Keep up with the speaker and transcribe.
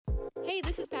Hey,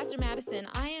 this is Pastor Madison.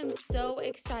 I am so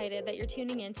excited that you're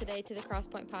tuning in today to the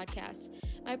Crosspoint Podcast.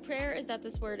 My prayer is that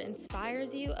this word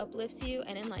inspires you, uplifts you,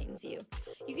 and enlightens you.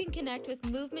 You can connect with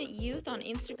Movement Youth on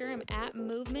Instagram at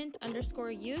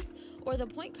movement_youth or the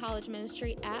Point College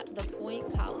Ministry at The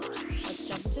Point College. Let's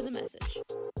jump into the message.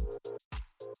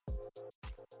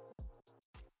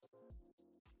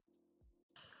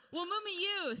 Well, Movement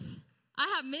Youth,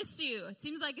 I have missed you. It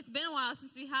seems like it's been a while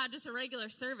since we had just a regular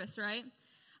service, right?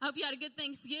 I hope you had a good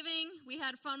Thanksgiving. We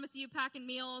had fun with you packing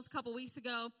meals a couple weeks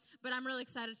ago, but I'm really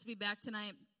excited to be back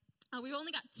tonight. We've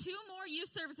only got 2 more youth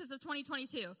services of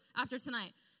 2022 after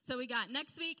tonight. So we got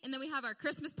next week, and then we have our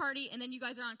Christmas party, and then you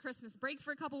guys are on Christmas break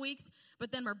for a couple weeks,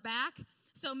 but then we're back.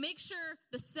 So make sure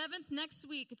the 7th next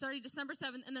week, it's already December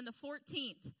 7th, and then the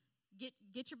 14th,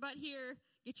 get your butt here,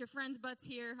 get your friends' butts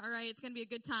here, all right? It's going to be a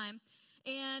good time.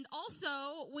 And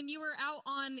also, when you were out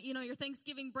on, your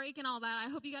Thanksgiving break and all that, I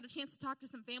hope you got a chance to talk to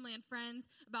some family and friends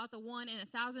about the 1 in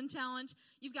 1,000 challenge.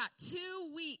 You've got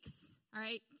 2 weeks, all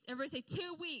right? Everybody say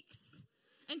 2 weeks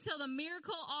until the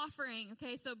miracle offering,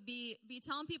 okay? So be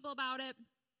telling people about it.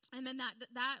 And then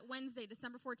that Wednesday,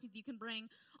 December 14th, you can bring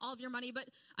all of your money. But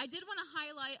I did want to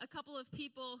highlight a couple of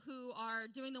people who are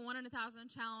doing the 1 in 1,000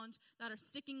 challenge that are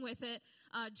sticking with it.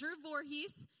 Drew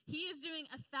Voorhees, he is doing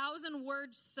a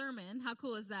 1,000-word sermon. How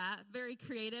cool is that? Very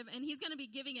creative. And he's going to be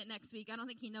giving it next week. I don't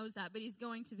think he knows that, but he's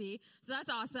going to be. So that's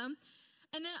awesome.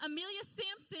 And then Amelia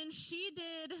Sampson, she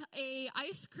did a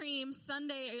ice cream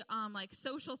Sunday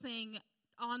social thing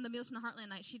on the Meals from the Heartland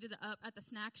night. She did it up at the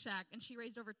Snack Shack, and she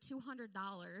raised over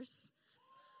 $200.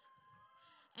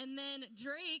 And then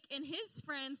Drake and his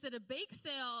friends did a bake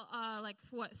sale,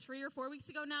 3 or 4 weeks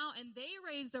ago now, and they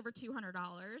raised over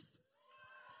 $200.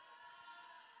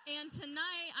 And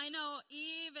tonight, I know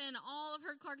Eve and all of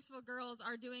her Clarksville girls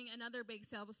are doing another bake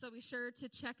sale, so be sure to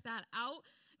check that out.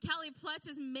 Callie Pletz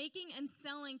is making and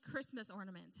selling Christmas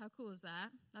ornaments. How cool is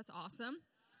that? That's awesome.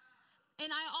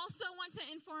 And I also want to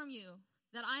inform you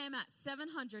that I am at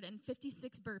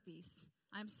 756 burpees.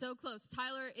 I'm so close.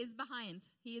 Tyler is behind.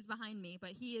 He is behind me,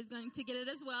 but he is going to get it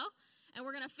as well. And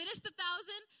we're going to finish the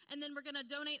 1,000, and then we're going to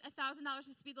donate $1,000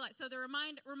 to Speed the Light. So the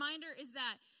reminder is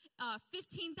that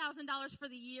 $15,000 for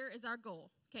the year is our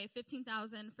goal. Okay,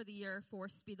 $15,000 for the year for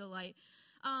Speed the Light.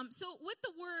 So with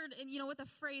the word and with the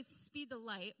phrase Speed the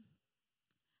Light,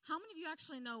 how many of you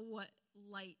actually know what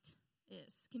light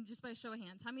is? Can you just by a show of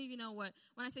hands, how many of you know when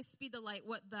I say Speed the Light,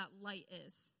 what that light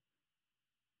is?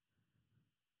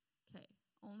 Okay,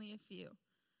 only a few.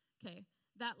 Okay,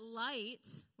 that light,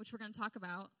 which we're going to talk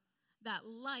about, that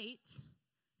light,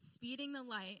 speeding the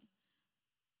light,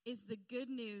 is the good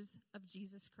news of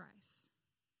Jesus Christ.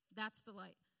 That's the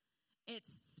light.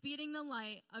 It's speeding the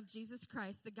light of Jesus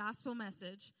Christ, the gospel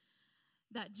message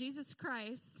that Jesus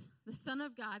Christ, the Son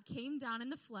of God, came down in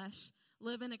the flesh,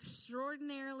 live an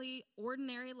extraordinarily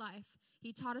ordinary life.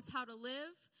 He taught us how to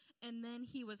live, and then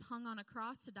he was hung on a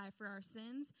cross to die for our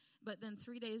sins, but then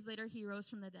 3 days later, he rose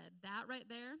from the dead. That right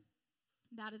there,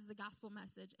 that is the gospel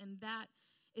message, and that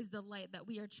is the light that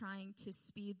we are trying to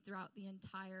speed throughout the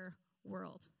entire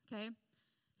world, okay?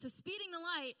 So speeding the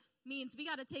light means we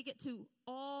got to take it to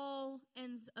all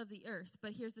ends of the earth,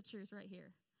 but here's the truth right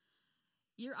here.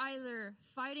 You're either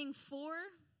fighting for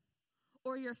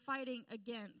or you're fighting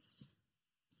against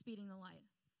speeding the light,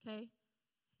 okay?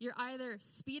 You're either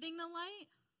speeding the light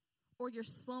or you're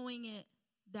slowing it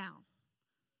down.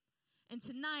 And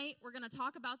tonight, we're going to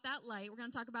talk about that light. We're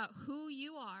going to talk about who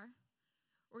you are.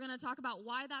 We're going to talk about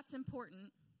why that's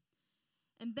important.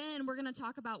 And then we're going to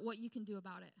talk about what you can do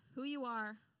about it. Who you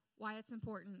are, why it's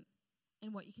important,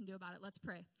 and what you can do about it. Let's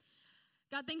pray.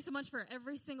 God, thanks so much for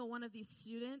every single one of these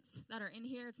students that are in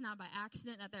here. It's not by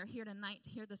accident that they're here tonight to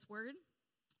hear this word.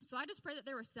 So I just pray that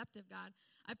they're receptive, God.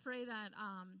 I pray that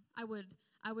I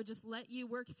would just let you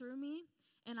work through me,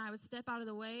 and I would step out of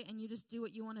the way, and you just do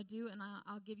what you want to do, and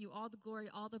I'll give you all the glory,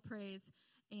 all the praise,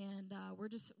 and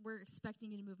we're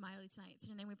expecting you to move mightily tonight. It's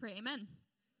in your name we pray, amen.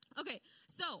 Okay,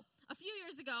 so a few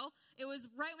years ago, it was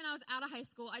right when I was out of high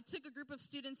school, I took a group of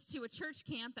students to a church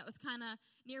camp that was kind of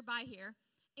nearby here,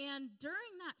 and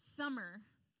during that summer,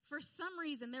 for some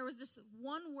reason, there was just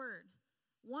one word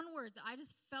that I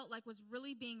just felt like was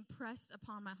really being pressed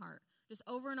upon my heart, just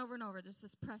over and over and over, just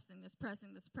this pressing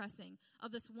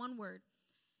of this one word.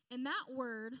 And that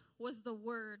word was the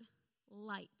word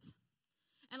light.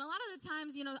 And a lot of the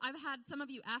times, I've had some of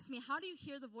you ask me, how do you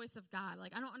hear the voice of God?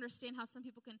 Like, I don't understand how some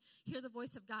people can hear the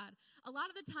voice of God. A lot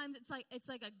of the times, it's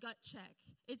like a gut check.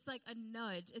 It's like a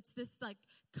nudge. It's this like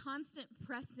constant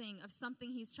pressing of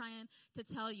something he's trying to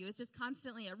tell you. It's just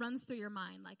constantly, it runs through your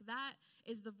mind. Like that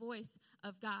is the voice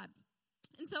of God.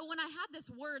 And so when I had this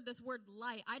word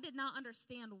light, I did not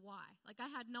understand why. Like, I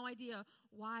had no idea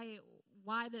why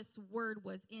this word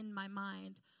was in my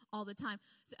mind all the time.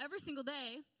 So every single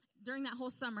day during that whole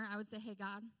summer, I would say, hey,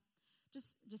 God,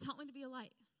 just help me to be a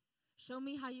light. Show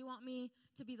me how you want me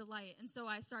to be the light. And so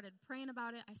I started praying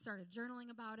about it. I started journaling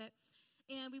about it.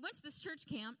 And we went to this church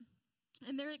camp.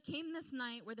 And there it came this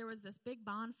night where there was this big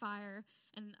bonfire,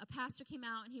 and a pastor came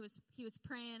out, and he was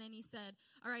praying, and he said,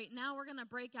 all right, now we're going to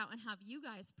break out and have you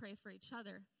guys pray for each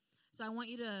other. So I want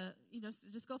you to,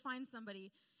 just go find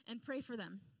somebody and pray for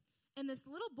them. And this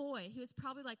little boy, he was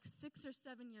probably like 6 or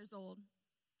 7 years old,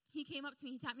 he came up to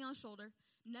me, he tapped me on the shoulder,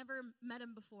 never met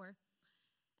him before,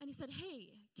 and he said,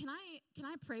 hey, can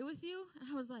I pray with you? And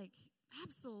I was like,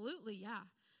 absolutely, yeah.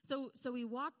 So we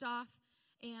walked off,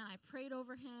 and I prayed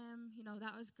over him.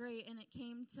 That was great. And it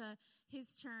came to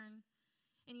his turn,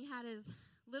 and he had his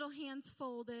little hands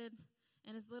folded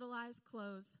and his little eyes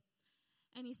closed.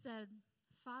 And he said,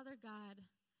 Father God,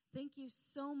 thank you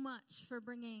so much for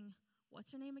bringing,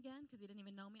 what's her name again? Because he didn't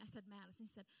even know me. I said Madison. He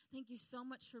said, thank you so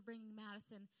much for bringing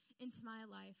Madison into my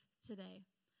life today.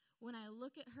 When I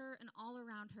look at her and all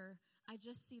around her, I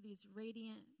just see these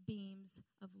radiant beams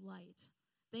of light.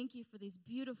 Thank you for these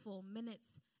beautiful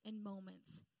minutes and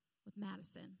moments with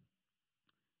Madison.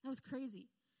 That was crazy.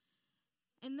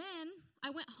 And then I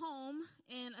went home,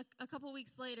 and a couple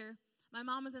weeks later, my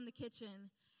mom was in the kitchen,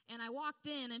 and I walked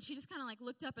in, and she just kind of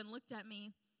looked up and looked at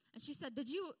me, and she said, did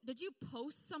you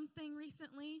post something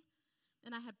recently?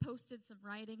 And I had posted some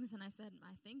writings, and I said,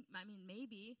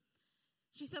 maybe.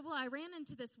 She said, well, I ran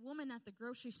into this woman at the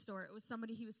grocery store. It was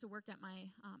somebody who used to work at my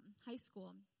high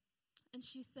school. And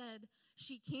she said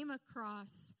she came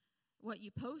across what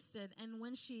you posted, and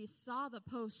when she saw the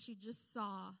post, she just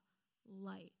saw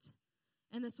light.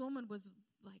 And this woman was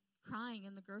crying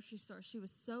in the grocery store. She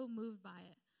was so moved by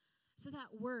it. So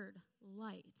that word,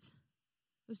 light,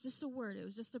 it was just a word. It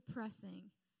was just a pressing,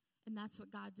 and that's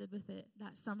what God did with it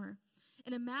that summer.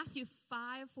 And in Matthew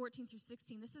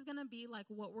 5:14-16, this is going to be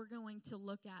what we're going to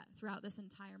look at throughout this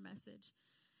entire message.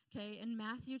 Okay, in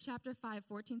Matthew chapter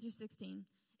 5:14-16,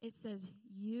 it says,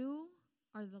 you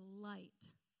are the light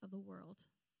of the world.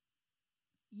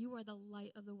 You are the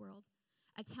light of the world.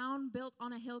 A town built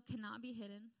on a hill cannot be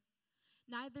hidden.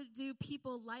 Neither do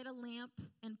people light a lamp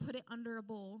and put it under a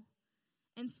bowl.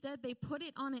 Instead, they put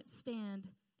it on its stand,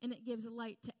 and it gives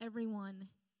light to everyone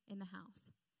in the house.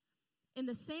 In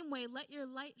the same way, let your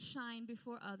light shine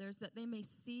before others, that they may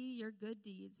see your good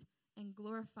deeds and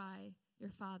glorify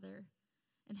your Father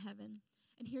in heaven.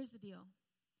 And here's the deal.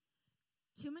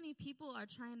 Too many people are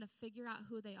trying to figure out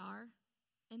who they are,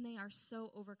 and they are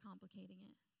so overcomplicating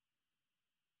it.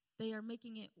 They are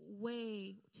making it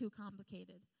way too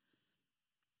complicated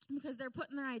because they're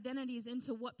putting their identities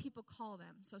into what people call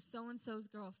them. So-and-so's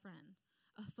girlfriend,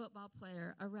 a football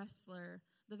player, a wrestler,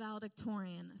 the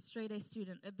valedictorian, a straight-A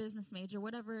student, a business major,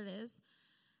 whatever it is.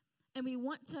 And we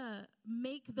want to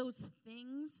make those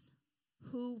things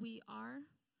who we are,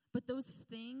 but those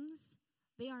things,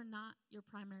 they are not your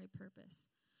primary purpose.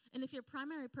 And if your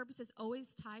primary purpose is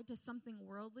always tied to something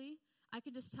worldly, I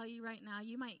can just tell you right now,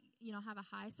 you might, have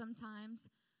a high sometimes,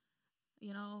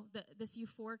 this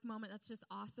euphoric moment, that's just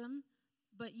awesome,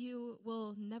 but you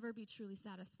will never be truly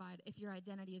satisfied if your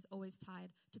identity is always tied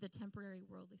to the temporary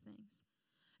worldly things.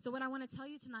 So what I want to tell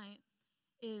you tonight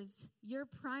is your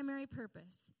primary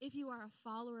purpose, if you are a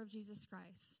follower of Jesus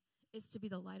Christ, is to be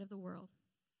the light of the world.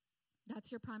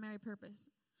 That's your primary purpose.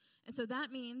 And so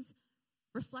that means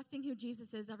reflecting who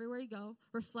Jesus is everywhere you go,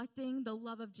 reflecting the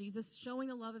love of Jesus, showing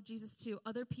the love of Jesus to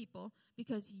other people,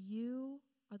 because you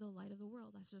are the light of the world.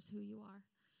 That's just who you are.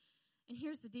 And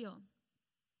here's the deal.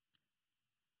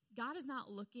 God is not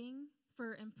looking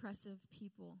for impressive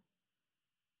people.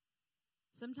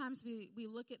 Sometimes we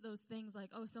look at those things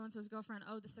like, oh, so-and-so's girlfriend,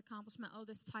 oh, this accomplishment, oh,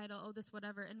 this title, oh, this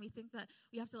whatever, and we think that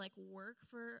we have to work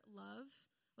for love,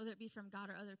 whether it be from God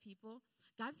or other people.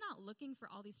 God's not looking for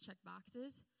all these check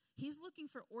boxes. He's looking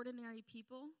for ordinary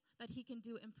people that he can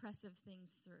do impressive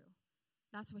things through.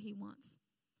 That's what he wants.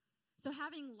 So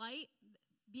having light,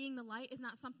 being the light, is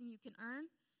not something you can earn.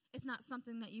 It's not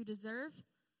something that you deserve.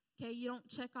 Okay, you don't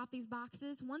check off these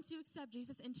boxes. Once you accept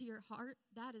Jesus into your heart,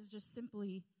 that is just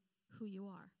simply who you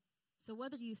are. So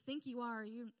whether you think you are or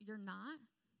you're not,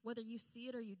 whether you see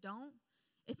it or you don't,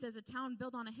 it says a town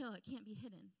built on a hill, it can't be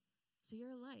hidden. So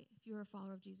you're a light if you're a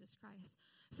follower of Jesus Christ.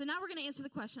 So now we're going to answer the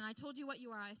question. I told you what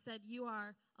you are. I said you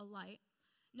are a light.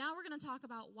 Now we're going to talk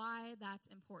about why that's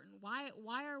important.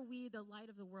 Why are we the light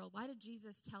of the world? Why did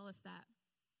Jesus tell us that?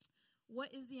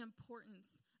 What is the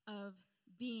importance of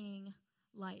being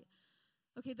light?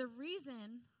 Okay, the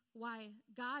reason why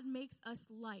God makes us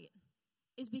light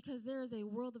is because there is a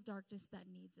world of darkness that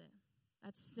needs it.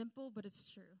 That's simple, but it's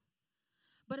true.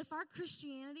 But if our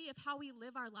Christianity, if how we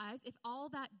live our lives, if all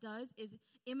that does is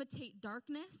imitate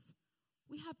darkness,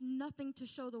 we have nothing to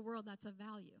show the world that's of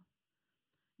value.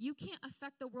 You can't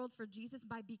affect the world for Jesus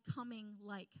by becoming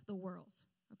like the world,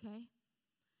 okay?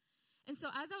 And so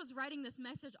as I was writing this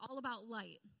message all about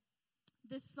light,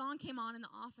 this song came on in the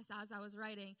office as I was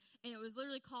writing, and it was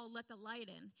literally called Let the Light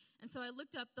In. And so I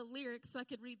looked up the lyrics so I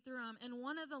could read through them, and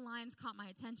one of the lines caught my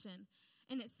attention,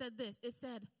 and it said this. It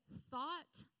said,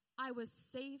 "Thought I was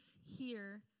safe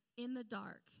here in the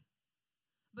dark,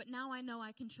 but now I know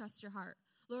I can trust your heart.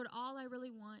 Lord, all I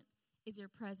really want is your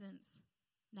presence."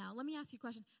 Now, let me ask you a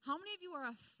question. How many of you are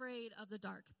afraid of the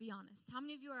dark? Be honest. How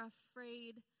many of you are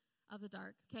afraid of the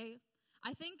dark? Okay.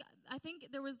 I think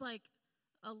there was like,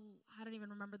 I don't even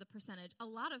remember the percentage. A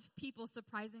lot of people,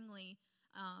 surprisingly,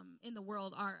 in the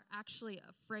world are actually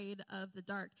afraid of the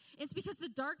dark. It's because the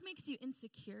dark makes you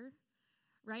insecure,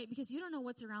 right? Because you don't know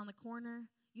what's around the corner.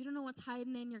 You don't know what's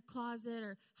hiding in your closet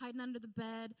or hiding under the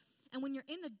bed. And when you're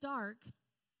in the dark,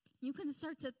 you can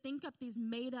start to think up these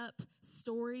made-up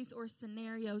stories or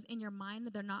scenarios in your mind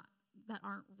that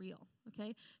aren't real,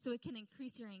 okay? So it can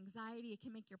increase your anxiety. It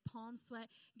can make your palms sweat,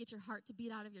 get your heart to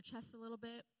beat out of your chest a little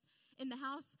bit. In the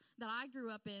house that I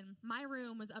grew up in, my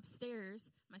room was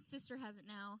upstairs. My sister has it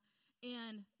now.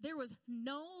 And there was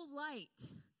no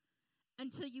light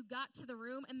until you got to the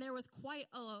room, and there was quite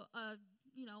a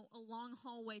long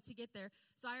hallway to get there.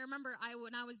 So I remember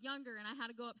when I was younger and I had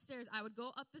to go upstairs, I would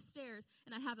go up the stairs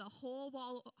and I'd have the whole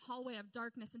hallway of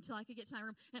darkness until I could get to my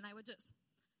room, and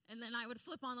then I would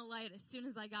flip on the light as soon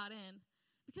as I got in.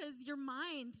 Because your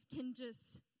mind can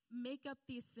just make up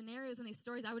these scenarios and these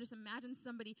stories. I would just imagine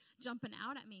somebody jumping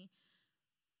out at me.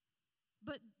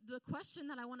 But the question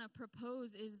that I want to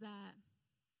propose is that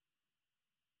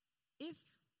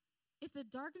if the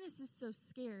darkness is so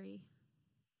scary,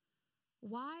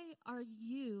 why are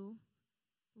you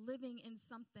living in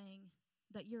something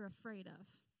that you're afraid of?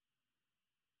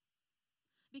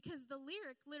 Because the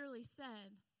lyric literally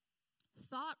said,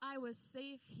 "Thought I was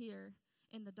safe here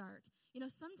in the dark." You know,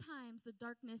 sometimes the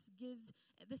darkness gives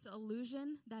this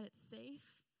illusion that it's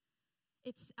safe.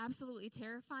 It's absolutely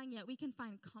terrifying, yet we can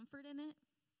find comfort in it.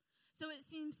 So it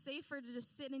seems safer to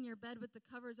just sit in your bed with the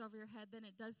covers over your head than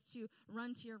it does to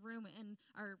run to your room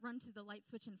or run to the light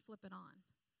switch and flip it on.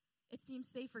 It seems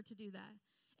safer to do that.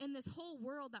 And this whole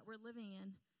world that we're living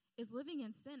in is living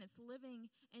in sin. It's living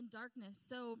in darkness.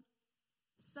 So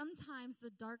sometimes the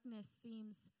darkness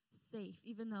seems safe,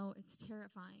 even though it's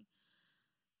terrifying.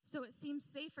 So it seems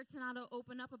safer to not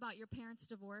open up about your parents'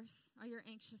 divorce or your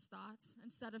anxious thoughts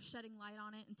instead of shedding light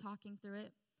on it and talking through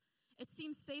it. It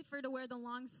seems safer to wear the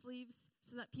long sleeves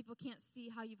so that people can't see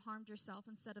how you've harmed yourself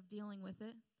instead of dealing with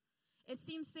it. It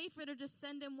seems safer to just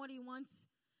send him what he wants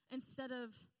instead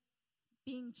of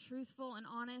being truthful and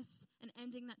honest and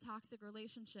ending that toxic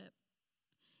relationship.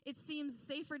 It seems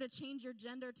safer to change your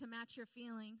gender to match your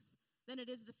feelings than it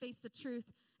is to face the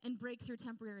truth and break through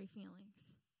temporary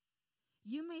feelings.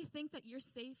 You may think that you're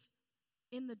safe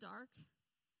in the dark,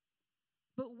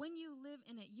 but when you live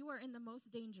in it, you are in the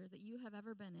most danger that you have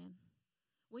ever been in.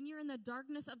 When you're in the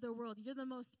darkness of the world, you're the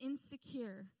most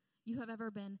insecure you have ever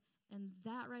been, and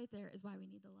that right there is why we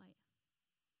need the light.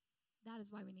 That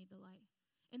is why we need the light.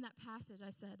 In that passage, I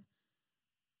said,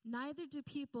 "Neither do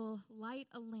people light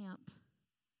a lamp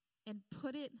and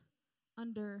put it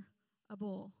under a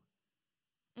bowl.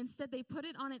 Instead, they put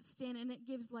it on its stand, and it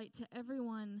gives light to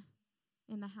everyone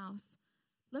in the house."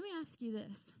 Let me ask you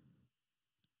this.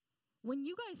 When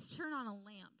you guys turn on a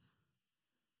lamp,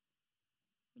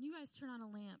 do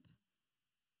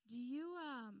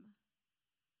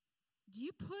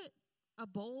you put a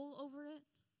bowl over it?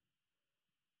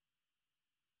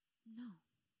 No.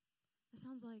 It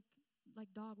sounds like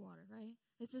dog water, right?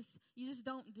 It's just, you just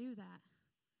don't do that.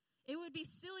 It would be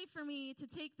silly for me to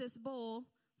take this bowl,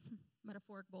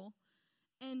 metaphoric bowl,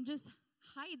 and just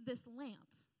hide this lamp.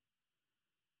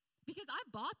 Because I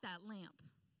bought that lamp.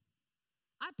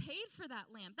 I paid for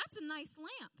that lamp. That's a nice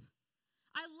lamp.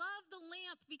 I love the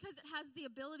lamp because it has the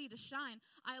ability to shine.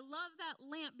 I love that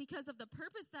lamp because of the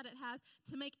purpose that it has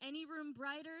to make any room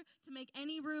brighter, to make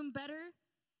any room better.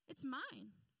 It's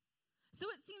mine. So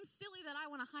it seems silly that I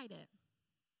want to hide it.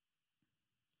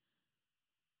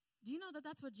 Do you know that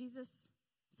that's what Jesus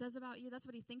says about you? That's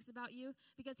what he thinks about you,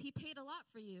 because he paid a lot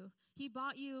for you. He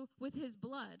bought you with his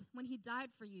blood when he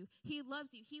died for you. He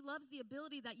loves you. He loves the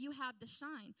ability that you have to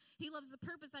shine. He loves the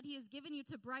purpose that he has given you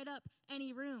to bright up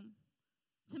any room,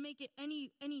 to make it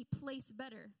any place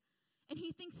better. And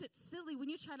he thinks it's silly when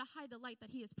you try to hide the light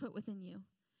that he has put within you.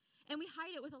 And we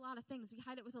hide it with a lot of things. We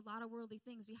hide it with a lot of worldly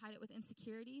things. We hide it with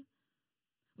insecurity.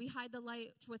 We hide the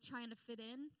light with trying to fit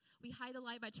in. We hide the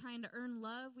light by trying to earn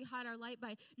love. We hide our light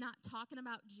by not talking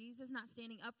about Jesus, not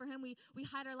standing up for him. We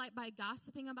hide our light by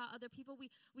gossiping about other people.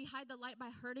 We hide the light by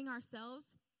hurting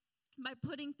ourselves, by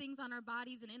putting things on our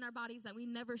bodies and in our bodies that we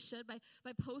never should, by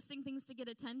posting things to get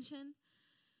attention.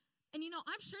 And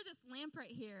I'm sure this lamp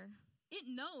right here, it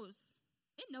knows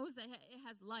that it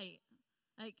has light.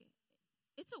 Like,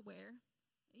 it's aware.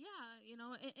 Yeah,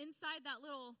 inside that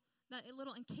little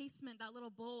encasement, that little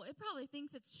bowl, it probably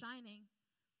thinks it's shining.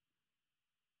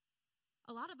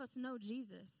 A lot of us know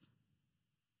Jesus.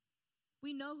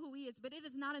 We know who he is, but it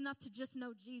is not enough to just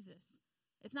know Jesus.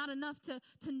 It's not enough to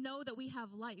know that we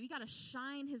have light. We got to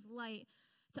shine his light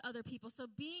to other people. So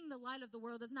being the light of the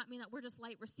world does not mean that we're just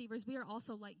light receivers. We are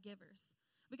also light givers.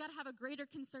 We got to have a greater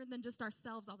concern than just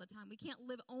ourselves all the time. We can't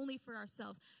live only for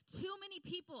ourselves. Too many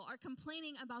people are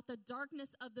complaining about the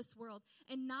darkness of this world,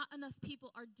 and not enough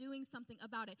people are doing something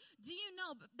about it. Do you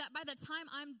know that by the time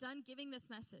I'm done giving this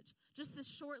message, just this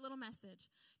short little message,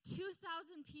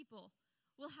 2,000 people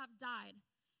will have died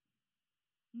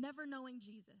never knowing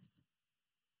Jesus?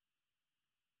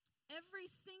 Every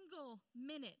single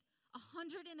minute,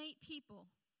 108 people.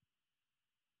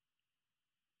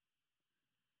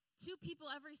 2 people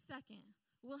every second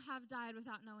will have died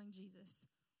without knowing Jesus.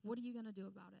 What are you going to do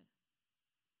about it?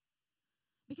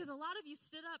 Because a lot of you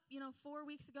stood up, 4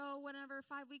 weeks ago,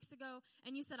 5 weeks ago,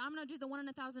 and you said, I'm going to do the 1 in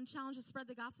 1,000 challenge to spread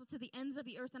the gospel to the ends of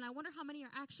the earth. And I wonder how many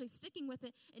are actually sticking with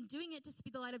it and doing it to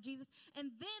speak the light of Jesus.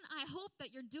 And then I hope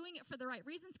that you're doing it for the right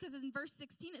reasons, because in verse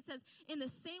 16 it says, in the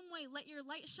same way, let your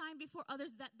light shine before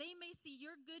others that they may see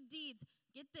your good deeds.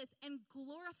 Get this, and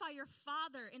glorify your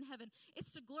Father in heaven.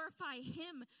 It's to glorify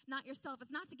him, not yourself. It's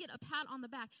not to get a pat on the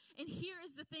back. And here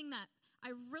is the thing that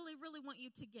I really, really want you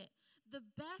to get. The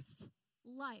best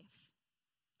life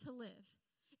to live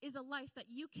is a life that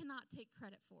you cannot take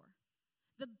credit for.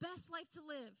 The best life to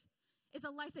live is a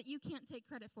life that you can't take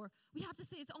credit for. We have to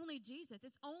say it's only Jesus.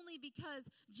 It's only because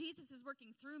Jesus is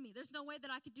working through me. There's no way that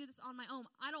I could do this on my own.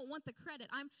 I don't want the credit.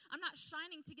 I'm not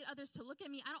shining to get others to look at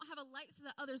me. I don't have a light so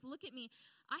that others look at me.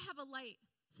 I have a light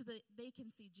so that they can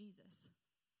see Jesus.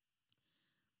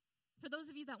 For those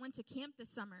of you that went to camp this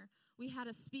summer, we had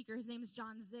a speaker. His name is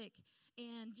John Zick.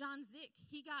 And John Zick,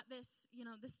 he got this,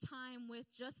 this time with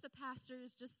just the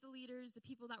pastors, just the leaders, the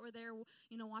people that were there,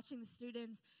 watching the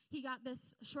students. He got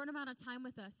this short amount of time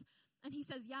with us. And he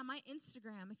says, yeah, my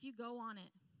Instagram, if you go on it,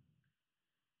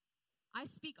 I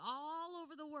speak all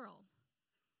over the world.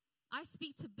 I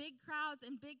speak to big crowds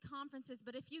and big conferences.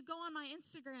 But if you go on my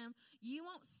Instagram, you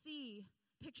won't see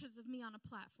pictures of me on a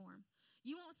platform.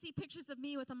 You won't see pictures of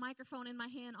me with a microphone in my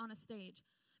hand on a stage.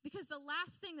 Because the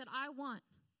last thing that I want,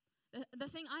 the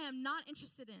thing I am not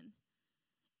interested in,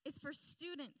 is for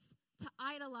students to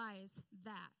idolize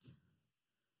that.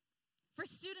 For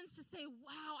students to say,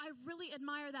 wow, I really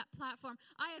admire that platform.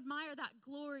 I admire that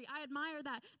glory. I admire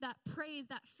that praise,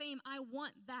 that fame. I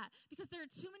want that. Because there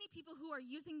are too many people who are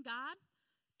using God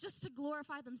just to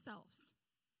glorify themselves.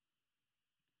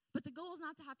 But the goal is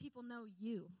not to have people know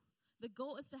you. The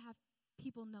goal is to have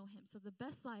people know him. So the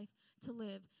best life to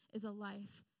live is a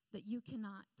life that you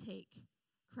cannot take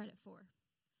credit for.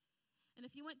 And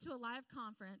if you went to a live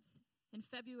conference in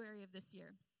February of this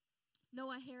year,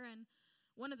 Noah Heron,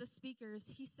 one of the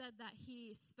speakers, he said that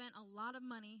he spent a lot of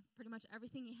money, pretty much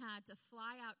everything he had, to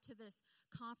fly out to this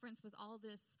conference with all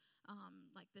this,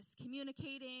 this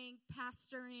communicating,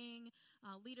 pastoring,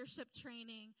 leadership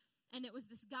training. And it was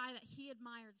this guy that he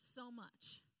admired so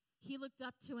much. He looked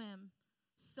up to him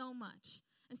so much.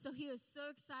 And so he was so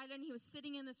excited, and he was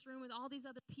sitting in this room with all these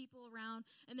other people around,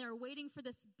 and they were waiting for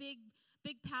this big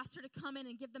pastor to come in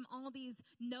and give them all these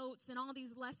notes and all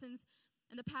these lessons.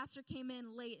 And the pastor came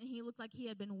in late, and he looked like he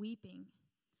had been weeping.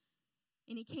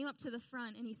 And he came up to the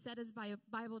front, and he set his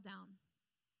Bible down.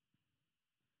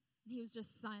 And he was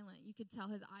just silent. You could tell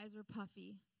his eyes were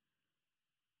puffy.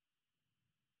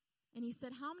 And he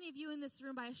said, how many of you in this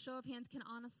room, by a show of hands, can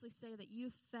honestly say that you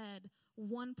fed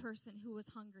one person who was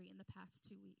hungry in the past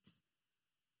 2 weeks?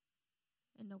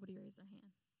 And nobody raised their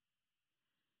hand.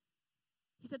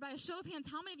 He said, by a show of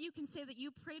hands, how many of you can say that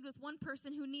you prayed with one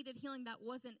person who needed healing that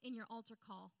wasn't in your altar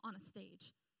call on a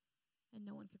stage? And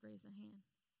no one could raise their hand.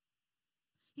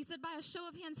 He said, by a show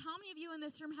of hands, how many of you in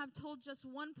this room have told just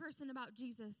one person about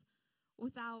Jesus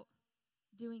without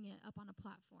doing it up on a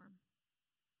platform?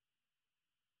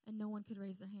 And no one could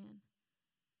raise their hand.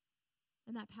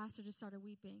 And that pastor just started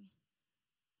weeping.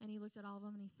 And he looked at all of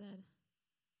them and he said,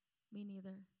 me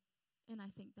neither. And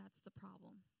I think that's the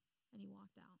problem. And he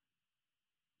walked out.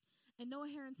 And Noah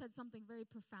Heron said something very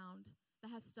profound that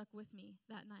has stuck with me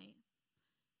that night.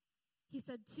 He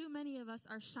said, too many of us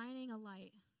are shining a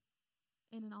light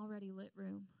in an already lit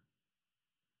room.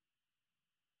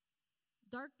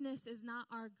 Darkness is not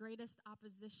our greatest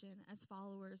opposition as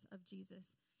followers of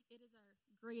Jesus. It is our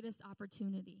greatest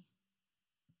opportunity.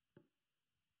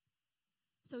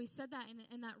 So he said that,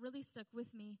 and that really stuck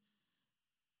with me.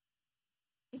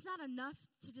 It's not enough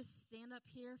to just stand up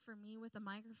here for me with a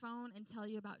microphone and tell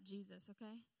you about Jesus,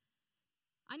 okay?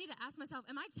 I need to ask myself,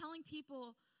 am I telling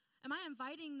people, am I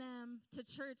inviting them to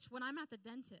church when I'm at the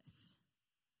dentist?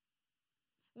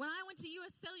 When I went to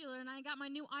U.S. Cellular and I got my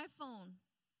new iPhone,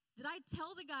 did I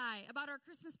tell the guy about our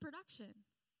Christmas production?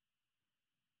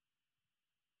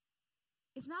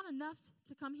 It's not enough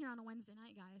to come here on a Wednesday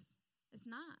night, guys. It's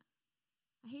not.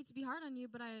 I hate to be hard on you,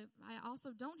 but I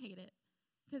also don't hate it,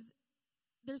 because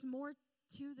there's more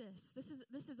to this.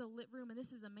 This is a lit room, and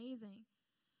this is amazing.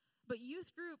 But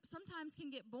youth group sometimes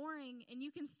can get boring, and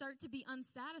you can start to be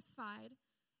unsatisfied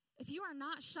if you are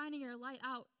not shining your light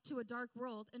out to a dark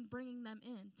world and bringing them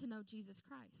in to know Jesus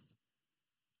Christ.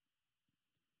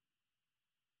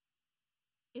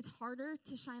 It's harder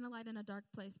to shine a light in a dark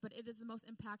place, but it is the most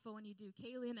impactful when you do.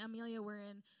 Kaylee and Amelia were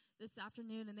in this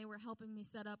afternoon, and they were helping me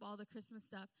set up all the Christmas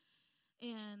stuff.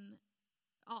 And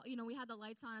we had the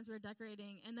lights on as we were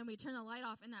decorating, and then we turned the light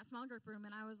off in that small group room,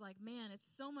 and I was like, man, it's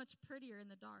so much prettier in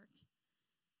the dark.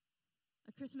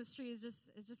 A Christmas tree is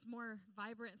just more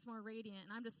vibrant, it's more radiant.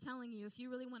 And I'm just telling you, if you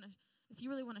really want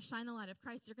to shine the light of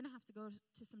Christ, you're going to have to go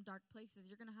to some dark places.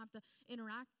 You're going to have to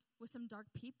interact with some dark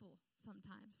people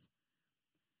sometimes.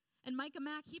 And Micah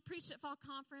Mack, he preached at Fall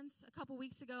Conference a couple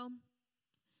weeks ago,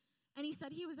 and he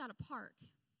said he was at a park.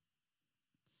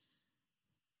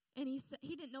 And he said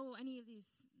he didn't know any of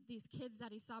these kids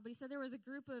that he saw, but he said there was a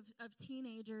group of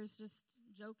teenagers just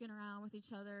joking around with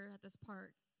each other at this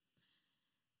park.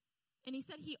 And he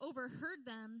said he overheard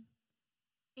them,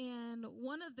 and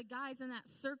one of the guys in that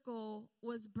circle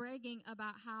was bragging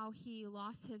about how he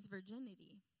lost his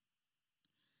virginity.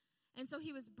 And so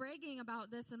he was bragging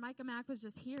about this, and Micah Mack was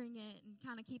just hearing it and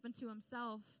kind of keeping to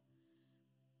himself.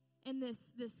 And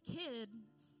this kid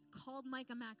called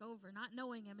Micah Mack over, not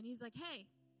knowing him, and he's like, hey,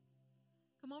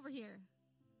 come over here.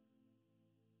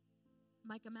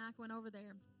 Micah Mack went over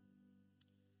there.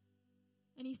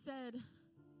 And he said,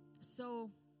 so,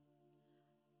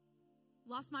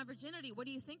 lost my virginity. What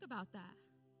do you think about that?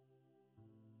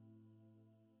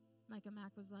 Micah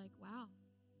Mack was like, wow,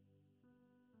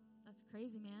 that's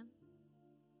crazy, man.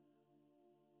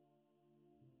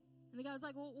 And the guy was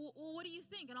like, well, what do you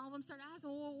think? And all of them started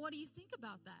asking, well, what do you think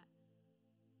about that?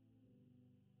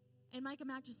 And Micah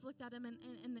Mack just looked at him, and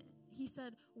he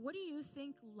said, what do you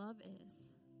think love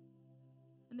is?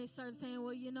 And they started saying,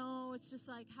 well, it's just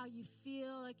like how you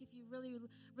feel, like if you really,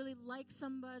 really like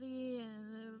somebody,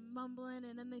 and mumbling.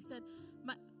 And then they said,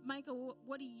 Micah,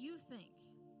 what do you think?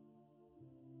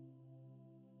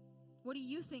 What do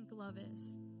you think love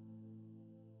is?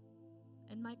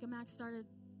 And Micah Mack started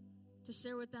to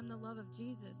share with them the love of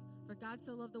Jesus. For God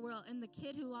so loved the world. And the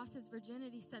kid who lost his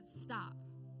virginity said, stop.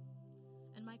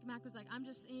 And Micah Mack was like,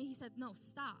 he said, no,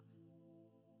 stop.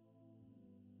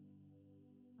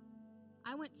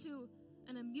 I went to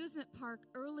an amusement park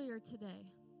earlier today.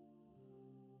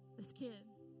 This kid.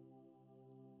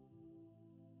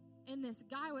 And this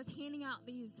guy was handing out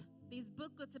these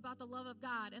booklets about the love of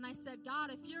God. And I said,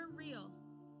 God, if you're real,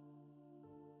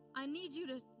 I need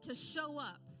you to show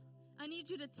up. I need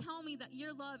you to tell me that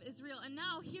your love is real. And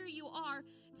now here you are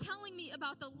telling me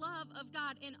about the love of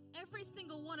God. And every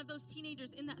single one of those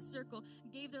teenagers in that circle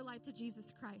gave their life to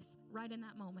Jesus Christ right in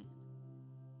that moment.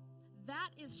 That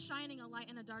is shining a light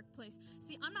in a dark place.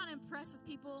 See, I'm not impressed with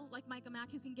people like Micah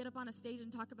Mack who can get up on a stage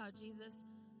and talk about Jesus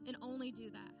and only do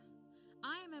that.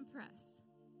 I am impressed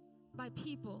by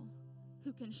people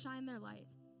who can shine their light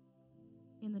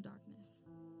in the darkness.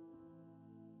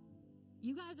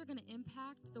 You guys are going to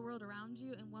impact the world around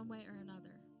you in one way or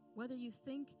another. Whether you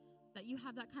think that you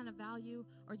have that kind of value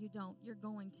or you don't, you're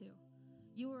going to.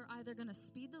 You are either going to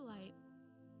speed the light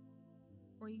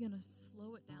or you're going to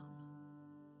slow it down.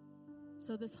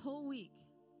 So this whole week,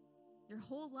 your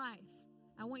whole life,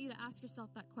 I want you to ask yourself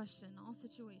that question in all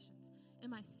situations.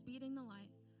 Am I speeding the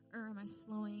light or am I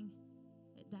slowing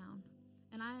it down?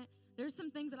 And there's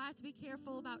some things that I have to be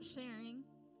careful about sharing,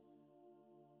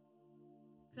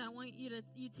 because I don't want you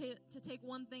to take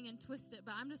one thing and twist it.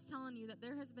 But I'm just telling you that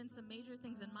there has been some major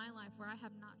things in my life where I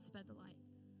have not sped the light,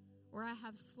 where I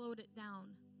have slowed it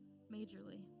down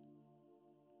majorly.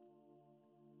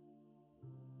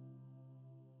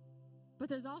 But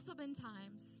there's also been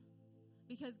times,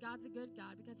 because God's a good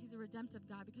God, because he's a redemptive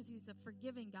God, because he's a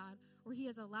forgiving God, where he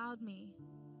has allowed me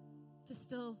to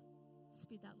still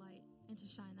speed that light and to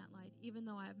shine that light, even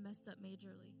though I have messed up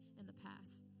majorly in the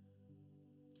past.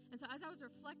 And so as I was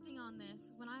reflecting on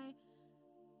this, when I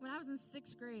was in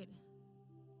 6th grade,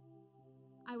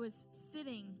 I was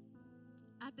sitting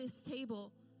at this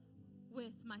table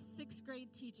with my 6th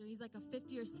grade teacher. He's like a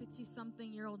 50 or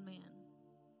 60-something-year-old man,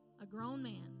 a grown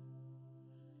man.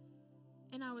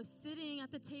 And I was sitting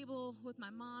at the table with my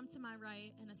mom to my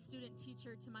right and a student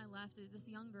teacher to my left, this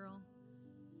young girl.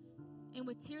 And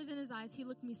with tears in his eyes, he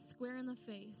looked me square in the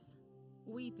face,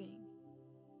 weeping.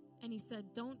 And he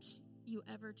said, "Don't you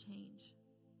ever change.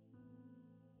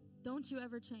 Don't you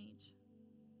ever change."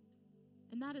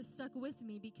 And that has stuck with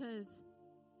me because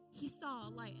he saw a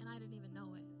light and I didn't even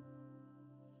know it.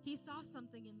 He saw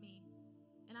something in me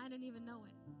and I didn't even know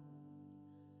it.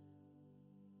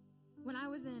 When I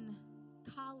was in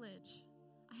college,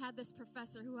 I had this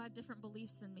professor who had different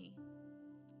beliefs than me.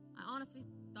 I honestly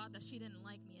thought that she didn't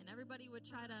like me, and everybody would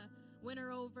try to win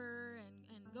her over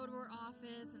and go to her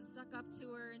office and suck up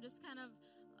to her and just kind of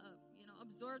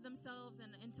absorb themselves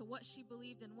into what she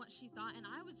believed and what she thought. And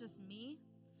I was just me,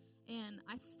 and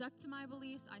I stuck to my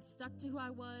beliefs. I stuck to who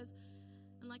I was.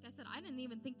 And like I said, I didn't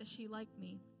even think that she liked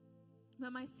me.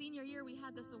 But my senior year, we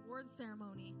had this awards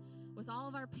ceremony with all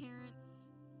of our parents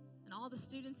and all the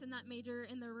students in that major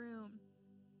in the room.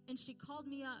 And she called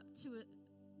me up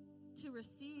to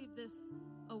receive this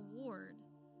award.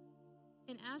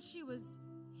 And as she was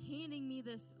handing me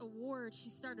this award, she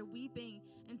started weeping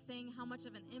and saying how much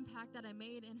of an impact that I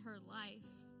made in her life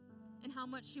and how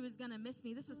much she was going to miss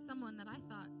me. This was someone that I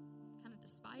thought kind of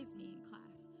despised me in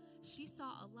class. She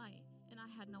saw a light, and I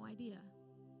had no idea.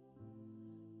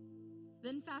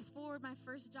 Then fast forward, my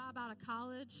first job out of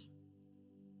college,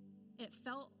 it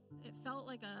felt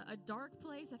like a dark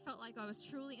place. I felt like I was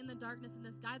truly in the darkness, and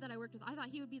this guy that I worked with, I thought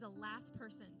he would be the last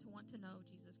person to want to know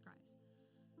Jesus Christ.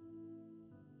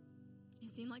 He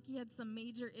seemed like he had some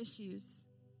major issues.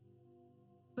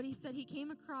 But he said he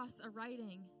came across a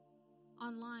writing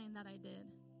online that I did,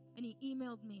 and he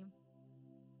emailed me,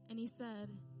 and he said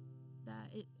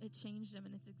that it changed him,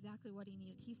 and it's exactly what he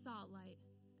needed. He saw a light,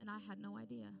 and I had no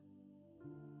idea.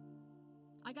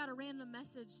 I got a random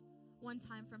message one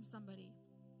time from somebody,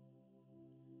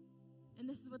 and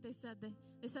this is what they said.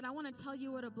 They said, "I want to tell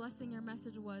you what a blessing your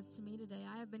message was to me today.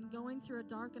 I have been going through a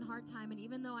dark and hard time, and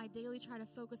even though I daily try to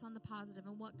focus on the positive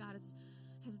and what God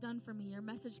has done for me, your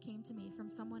message came to me from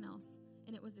someone else,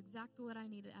 and it was exactly what I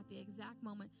needed at the exact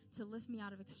moment to lift me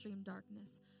out of extreme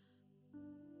darkness.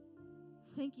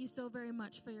 Thank you so very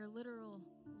much for your literal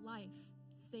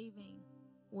life-saving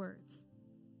words."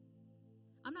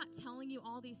 I'm not telling you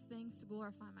all these things to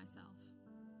glorify myself,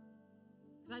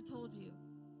 because I told you,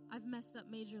 I've messed up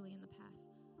majorly in the past.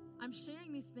 I'm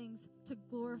sharing these things to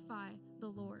glorify the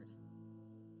Lord.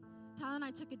 Tyler and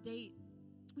I took a date.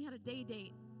 We had a day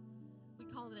date. We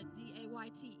called it a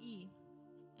DAYTE.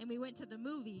 And we went to the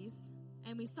movies,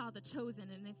 and we saw The Chosen.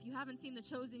 And if you haven't seen The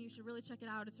Chosen, you should really check it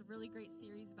out. It's a really great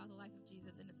series about the life of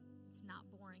Jesus, and it's not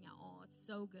boring at all. It's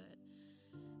so good.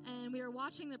 And we were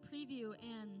watching the preview,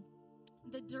 and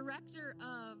the director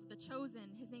of The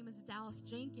Chosen, his name is Dallas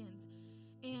Jenkins,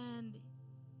 and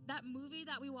that movie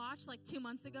that we watched like 2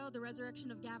 months ago, The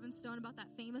Resurrection of Gavin Stone, about that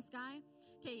famous guy,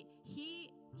 okay,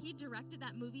 he directed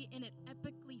that movie, and it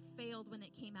epically failed when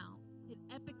it came out. It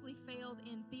epically failed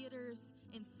in theaters,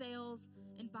 in sales,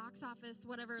 in box office,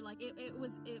 whatever. Like it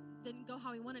didn't go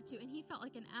how he wanted to, and he felt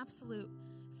like an absolute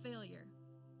failure.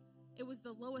 It was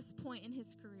the lowest point in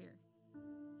his career,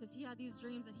 because he had these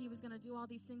dreams that he was going to do all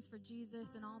these things for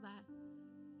Jesus and all that.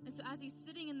 And so as he's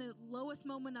sitting in the lowest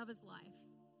moment of his life,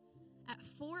 at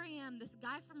 4 a.m., this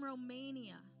guy from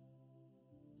Romania,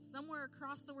 somewhere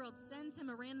across the world, sends him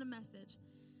a random message.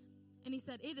 And he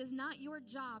said, "It is not your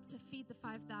job to feed the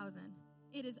 5,000.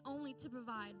 It is only to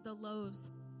provide the loaves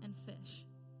and fish."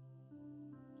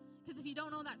 Because if you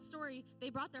don't know that story, they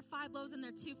brought their 5 loaves and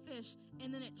their 2 fish,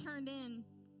 and then it turned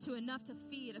into enough to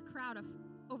feed a crowd of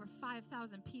over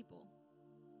 5,000 people.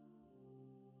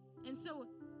 And so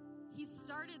he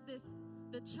started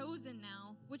The Chosen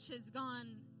now, which has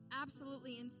gone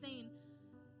absolutely insane.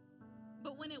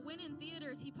 But when it went in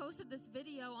theaters, he posted this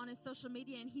video on his social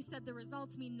media, and he said, "The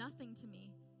results mean nothing to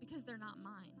me because they're not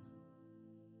mine."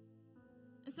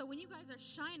 And so when you guys are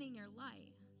shining your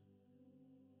light,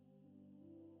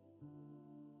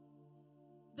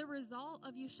 the result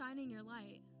of you shining your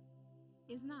light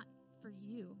is not for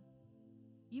you.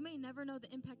 You may never know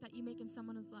the impact that you make in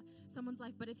someone's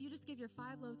life, but if you just give your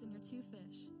 5 loaves and your 2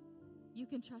 fish, you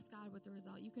can trust God with the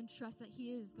result. You can trust that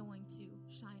He is going to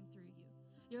shine through you.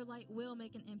 Your light will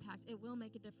make an impact. It will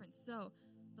make a difference. So,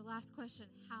 the last question,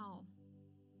 how?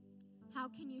 How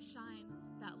can you shine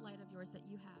that light of yours that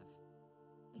you have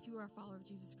if you are a follower of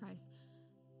Jesus Christ?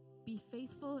 Be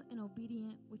faithful and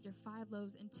obedient with your 5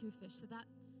 loaves and 2 fish. So that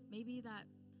maybe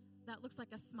that looks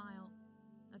like a smile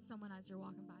at someone as you're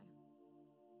walking by.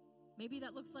 Maybe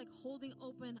that looks like holding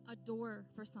open a door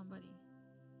for somebody.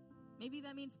 Maybe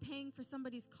that means paying for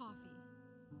somebody's coffee.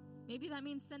 Maybe that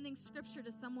means sending scripture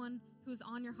to someone who's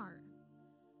on your heart.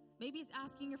 Maybe it's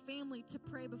asking your family to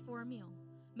pray before a meal.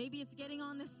 Maybe it's getting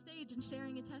on this stage and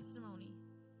sharing a testimony.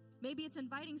 Maybe it's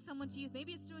inviting someone to youth.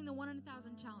 Maybe it's doing the 1 in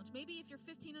 1,000 challenge. Maybe if you're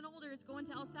 15 and older, it's going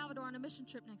to El Salvador on a mission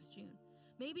trip next June.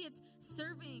 Maybe it's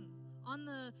serving on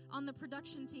the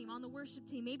production team, on the worship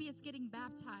team. Maybe it's getting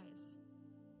baptized.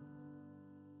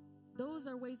 Those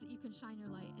are ways that you can shine your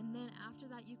light. And then after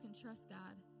that, you can trust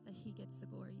God that he gets the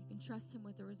glory. You can trust him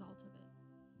with the result of it.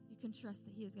 You can trust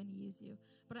that he is going to use you.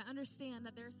 But I understand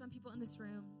that there are some people in this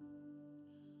room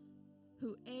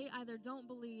who A, either don't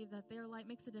believe that their light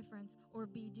makes a difference, or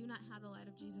B, do not have the light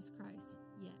of Jesus Christ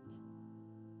yet.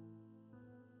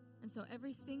 And so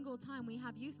every single time we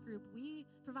have youth group, we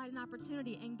provide an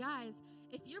opportunity. And guys,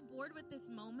 if you're bored with this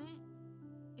moment,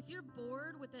 if you're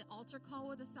bored with the altar call,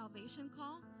 with the salvation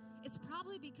call, it's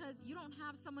probably because you don't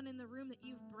have someone in the room that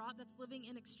you've brought that's living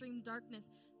in extreme darkness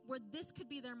where this could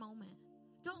be their moment.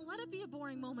 Don't let it be a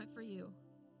boring moment for you.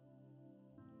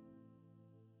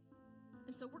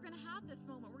 And so we're going to have this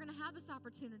moment. We're going to have this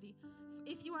opportunity.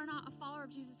 If you are not a follower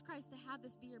of Jesus Christ, to have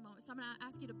this be your moment. So I'm going to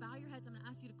ask you to bow your heads. I'm going to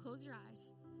ask you to close your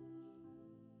eyes.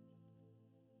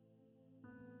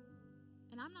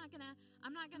 And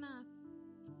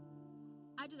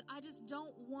I just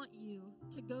don't want you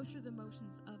to go through the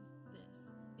motions of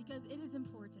this, because it is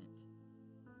important.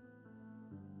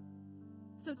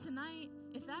 So tonight,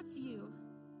 if that's you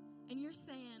and you're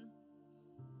saying,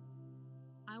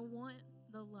 I want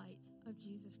the light of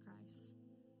Jesus Christ.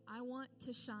 I want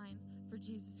to shine for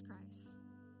Jesus Christ.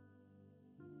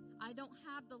 I don't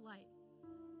have the light.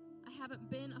 I haven't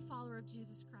been a follower of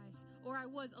Jesus Christ. Or I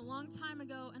was a long time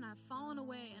ago and I've fallen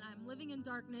away and I'm living in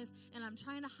darkness and I'm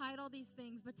trying to hide all these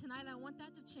things. But tonight I want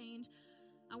that to change.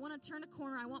 I want to turn a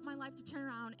corner. I want my life to turn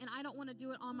around, and I don't want to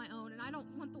do it on my own. And I don't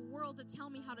want the world to tell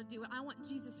me how to do it. I want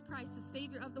Jesus Christ, the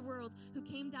Savior of the world, who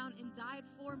came down and died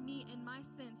for me and my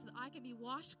sins so that I could be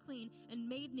washed clean and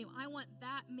made new. I want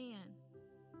that man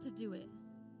to do it.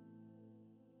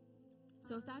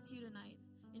 So if that's you tonight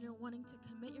and you're wanting to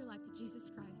commit your life to Jesus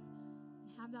Christ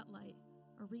and have that light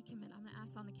or recommit, I'm going to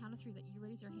ask on the count of 3 that you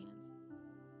raise your hands.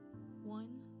 1,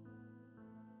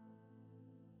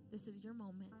 this is your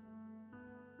moment.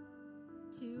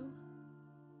 2,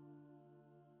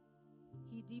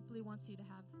 he deeply wants you to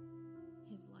have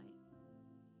his light.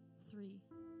 3,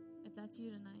 if that's you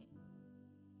tonight,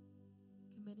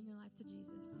 committing your life to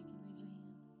Jesus, you can raise your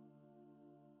hand.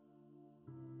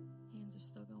 Hands are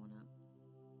still going up.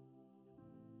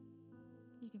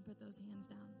 You can put those hands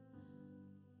down.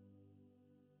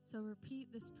 So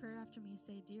repeat this prayer after me.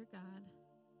 Say, Dear God,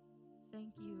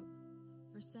 thank you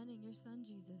for sending your son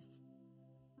Jesus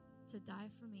to die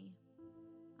for me.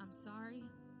 I'm sorry.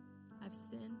 I've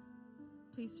sinned.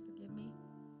 Please forgive me.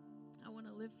 I want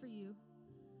to live for you.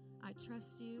 I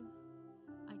trust you.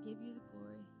 I give you the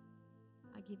glory.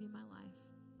 I give you my life.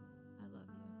 I love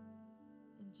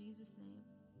you. In Jesus' name,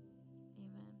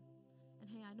 amen. And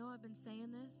hey, I know I've been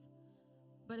saying this,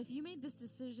 but if you made this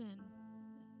decision,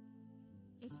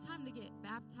 it's time to get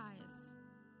baptized.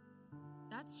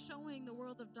 That's showing the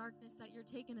world of darkness that you're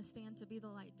taking a stand to be the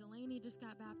light. Delaney just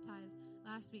got baptized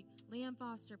last week. Liam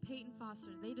Foster, Peyton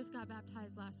Foster, they just got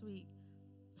baptized last week.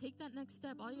 Take that next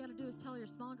step. All you got to do is tell your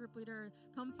small group leader,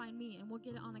 come find me, and we'll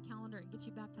get it on a calendar and get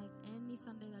you baptized any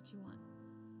Sunday that you want.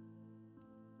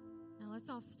 Now let's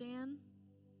all stand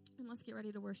and let's get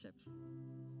ready to worship.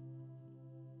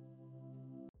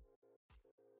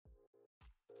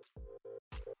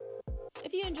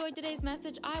 If you enjoyed today's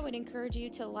message, I would encourage you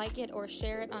to like it or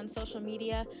share it on social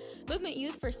media. Movement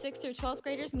Youth for 6th through 12th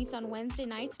graders meets on Wednesday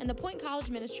nights, and the Point College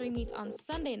Ministry meets on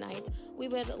Sunday nights. We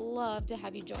would love to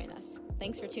have you join us.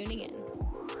 Thanks for tuning in.